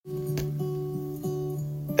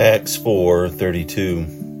Acts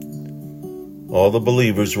 4:32. All the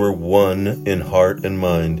believers were one in heart and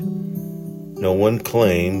mind. No one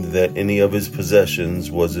claimed that any of his possessions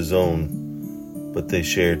was his own, but they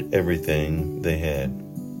shared everything they had.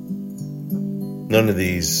 None of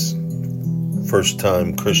these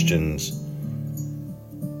first-time Christians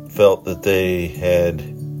felt that they had,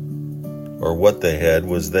 or what they had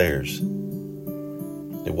was theirs.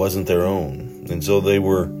 It wasn't their own. And so they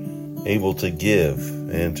were able to give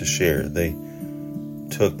and to share. They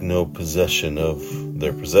took no possession of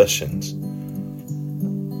their possessions.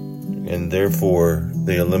 And therefore,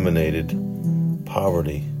 they eliminated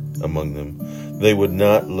poverty among them. They would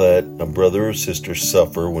not let a brother or sister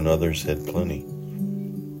suffer when others had plenty.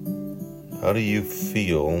 How do you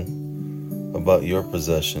feel about your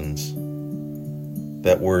possessions?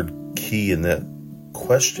 That word key in that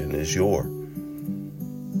question is your.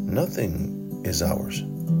 Nothing is ours.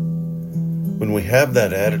 When we have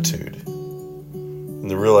that attitude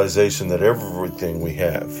and the realization that everything we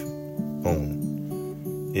have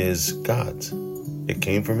own is God's. It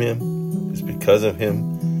came from Him, it's because of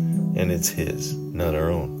Him, and it's His, not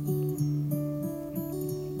our own.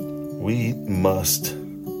 We must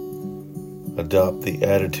adopt the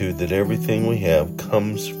attitude that everything we have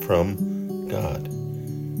comes from God.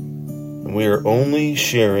 And we are only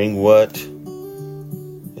sharing what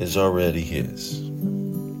is already His.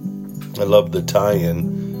 I love the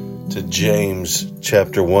tie-in to James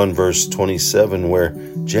chapter 1 verse 27, where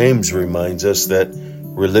James reminds us that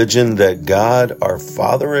religion that God our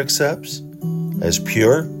Father accepts as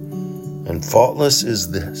pure and faultless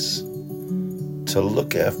is this: to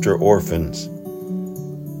look after orphans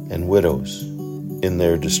and widows in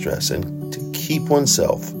their distress, and to keep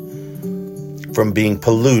oneself from being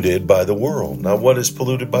polluted by the world. Now, what is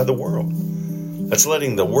polluted by the world? That's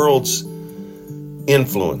letting the world's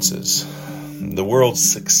influences, the world's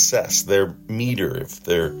success, their meter, if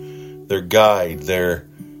their guide, their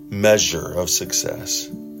measure of success.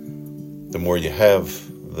 The more you have,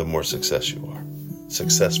 the more successful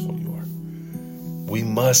you are. We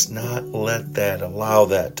must not allow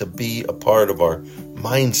that to be a part of our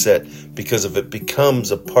mindset, because if it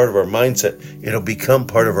becomes a part of our mindset, it'll become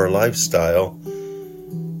part of our lifestyle,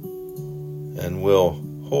 and we'll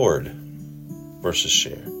hoard versus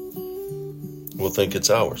share. We'll think it's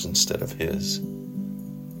ours instead of His.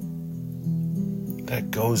 That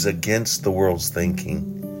goes against the world's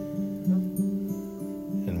thinking.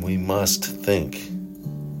 And we must think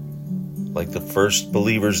like the first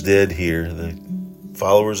believers did here, the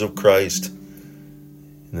followers of Christ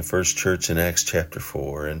in the first church in Acts chapter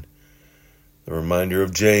 4, and the reminder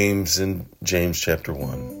of James in James chapter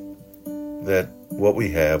 1, that what we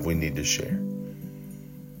have, we need to share.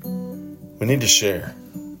 We need to share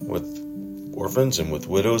with orphans and with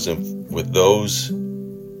widows and with those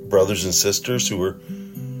brothers and sisters who are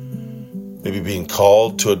maybe being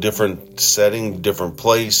called to a different setting, different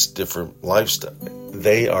place, different lifestyle.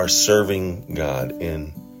 They are serving God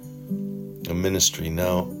in a ministry.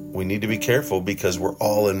 Now, we need to be careful because we're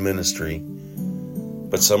all in ministry,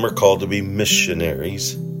 but some are called to be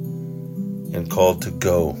missionaries and called to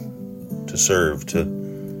go, to serve, to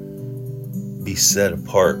be set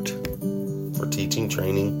apart for teaching,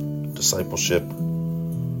 training, discipleship,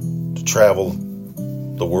 to travel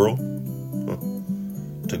the world,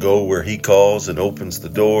 to go where He calls and opens the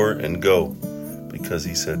door and go, because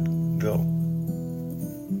He said go.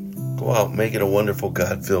 Go out, make it a wonderful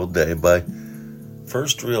God-filled day by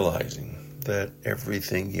first realizing that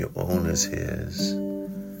everything you own is His,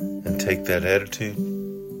 and take that attitude,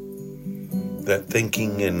 that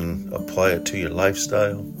thinking, and apply it to your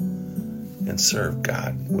lifestyle, and serve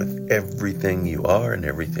God with everything you are and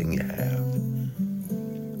everything you have.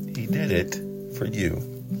 He did it for you,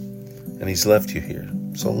 and He's left you here.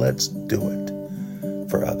 So let's do it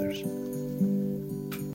for others.